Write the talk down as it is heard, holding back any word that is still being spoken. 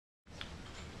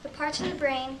parts of the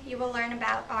brain you will learn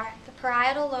about are the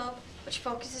parietal lobe, which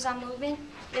focuses on movement,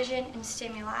 vision, and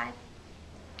stimuli,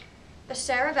 the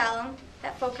cerebellum,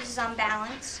 that focuses on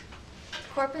balance,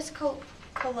 corpus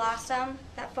callosum,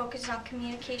 that focuses on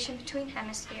communication between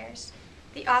hemispheres,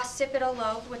 the occipital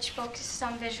lobe, which focuses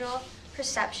on visual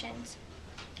perceptions,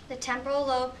 the temporal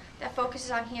lobe, that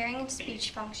focuses on hearing and speech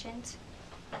functions,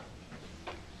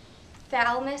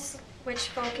 thalamus, which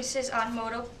focuses on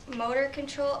motor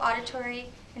control, auditory,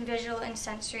 and visual and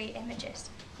sensory images.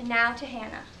 And now to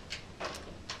Hannah.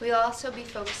 We'll also be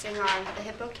focusing on the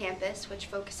hippocampus, which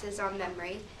focuses on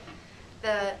memory.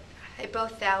 The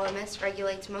hypothalamus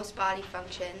regulates most body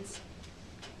functions.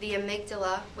 The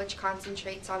amygdala, which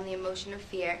concentrates on the emotion of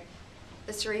fear.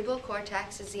 The cerebral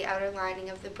cortex is the outer lining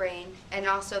of the brain, and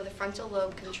also the frontal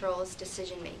lobe controls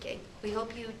decision making. We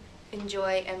hope you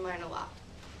enjoy and learn a lot.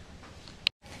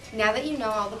 Now that you know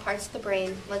all the parts of the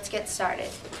brain, let's get started.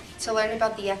 To learn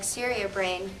about the exterior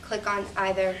brain, click on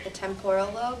either the temporal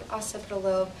lobe, occipital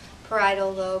lobe,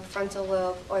 parietal lobe, frontal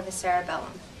lobe, or the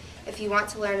cerebellum. If you want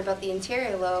to learn about the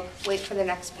interior lobe, wait for the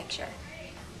next picture.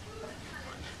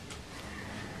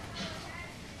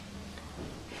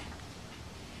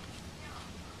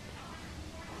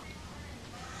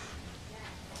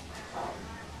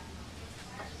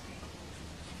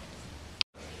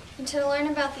 And to learn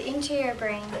about the interior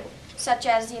brain, such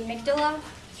as the amygdala,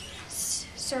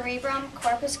 cerebrum,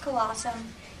 corpus callosum,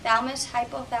 thalamus,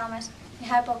 hypothalamus,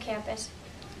 and hippocampus,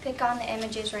 click on the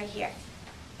images right here.